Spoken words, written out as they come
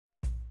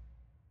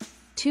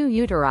2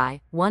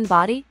 uteri, 1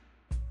 body?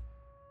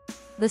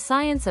 The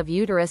science of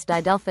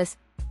UterusDidelphys.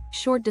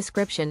 Short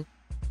description.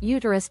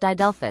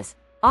 UterusDidelphys,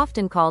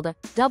 often called a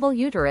double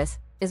uterus,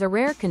 is a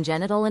rare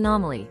congenital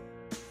anomaly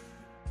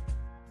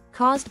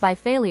caused by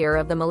failure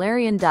of the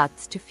Müllerian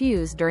ducts to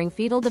fuse during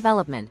fetal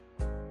development.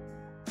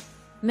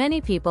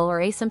 Many people are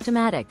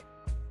asymptomatic.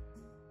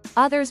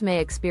 Others may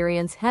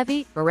experience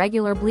heavy,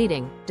 irregular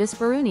bleeding,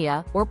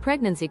 dyspareunia, or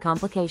pregnancy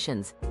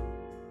complications.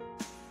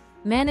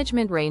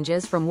 Management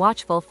ranges from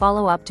watchful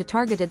follow-up to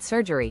targeted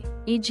surgery,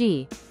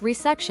 e.g.,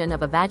 resection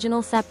of a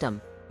vaginal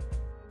septum,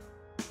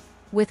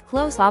 with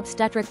close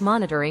obstetric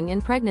monitoring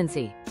in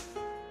pregnancy.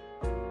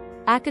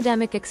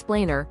 Academic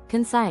explainer,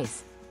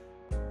 concise.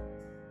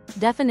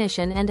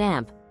 Definition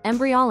and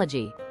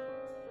embryology.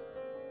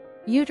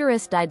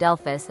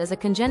 UterusDidelphys is a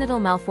congenital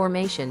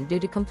malformation due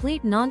to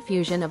complete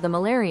non-fusion of the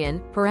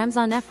Müllerian,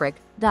 paramzonefric,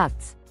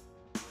 ducts,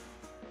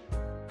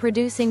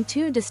 producing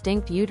two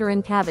distinct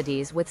uterine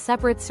cavities with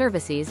separate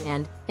cervices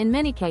and, in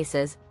many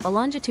cases, a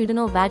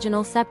longitudinal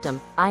vaginal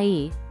septum,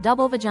 i.e.,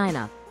 double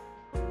vagina.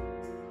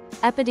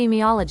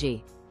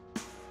 Epidemiology.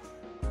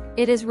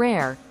 It is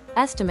rare.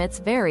 Estimates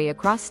vary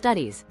across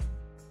studies,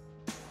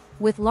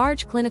 with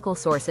large clinical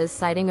sources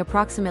citing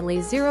approximately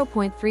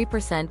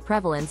 0.3%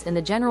 prevalence in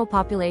the general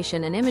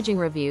population and imaging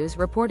reviews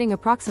reporting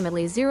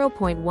approximately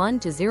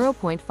 0.1 to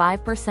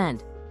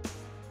 0.5%.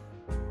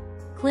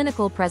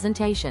 Clinical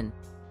presentation.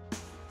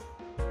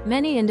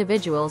 Many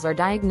individuals are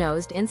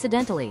diagnosed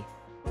incidentally.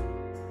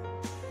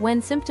 When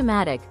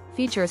symptomatic,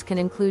 features can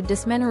include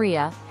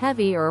dysmenorrhea,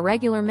 heavy or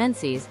irregular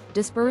menses,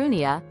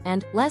 dyspareunia,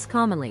 and, less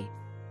commonly,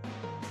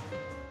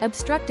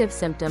 obstructive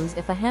symptoms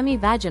if a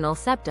hemivaginal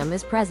septum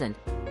is present.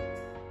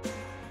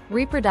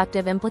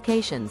 Reproductive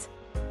implications.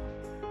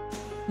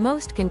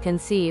 Most can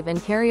conceive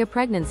and carry a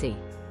pregnancy.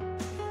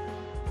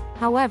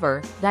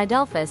 However,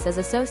 Didelphys is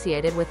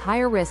associated with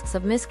higher risks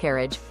of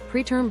miscarriage,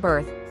 preterm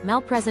birth,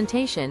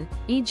 malpresentation,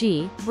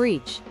 e.g.,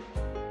 breech,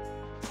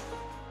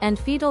 and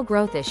fetal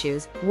growth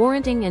issues,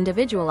 warranting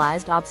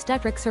individualized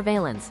obstetric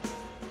surveillance.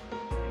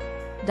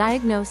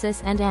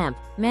 Diagnosis and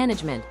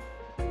management.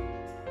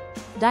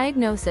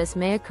 Diagnosis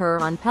may occur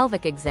on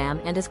pelvic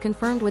exam and is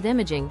confirmed with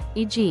imaging,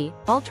 e.g.,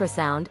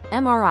 ultrasound,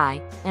 MRI,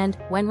 and,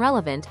 when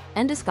relevant,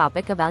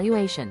 endoscopic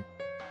evaluation.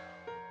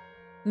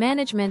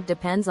 Management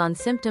depends on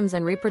symptoms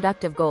and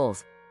reproductive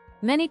goals.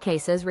 Many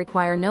cases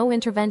require no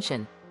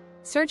intervention.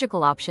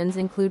 Surgical options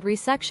include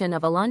resection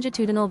of a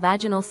longitudinal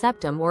vaginal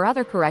septum or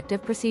other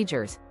corrective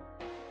procedures.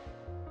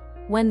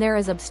 When there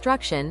is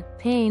obstruction,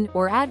 pain,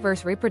 or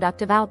adverse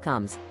reproductive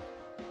outcomes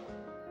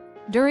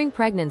during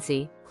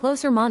pregnancy,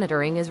 closer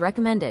monitoring is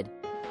recommended.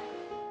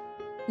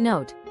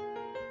 Note: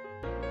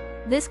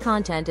 this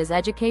content is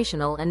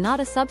educational and not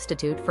a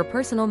substitute for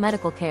personal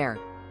medical care.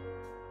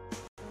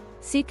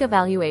 Seek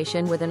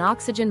evaluation with an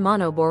oxygen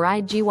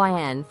monoboride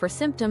GYN for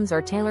symptoms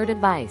or tailored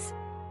advice.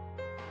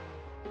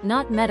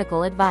 Not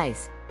medical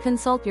advice.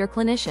 Consult your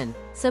clinician.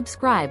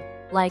 Subscribe,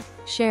 like,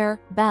 share,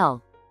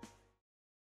 bell.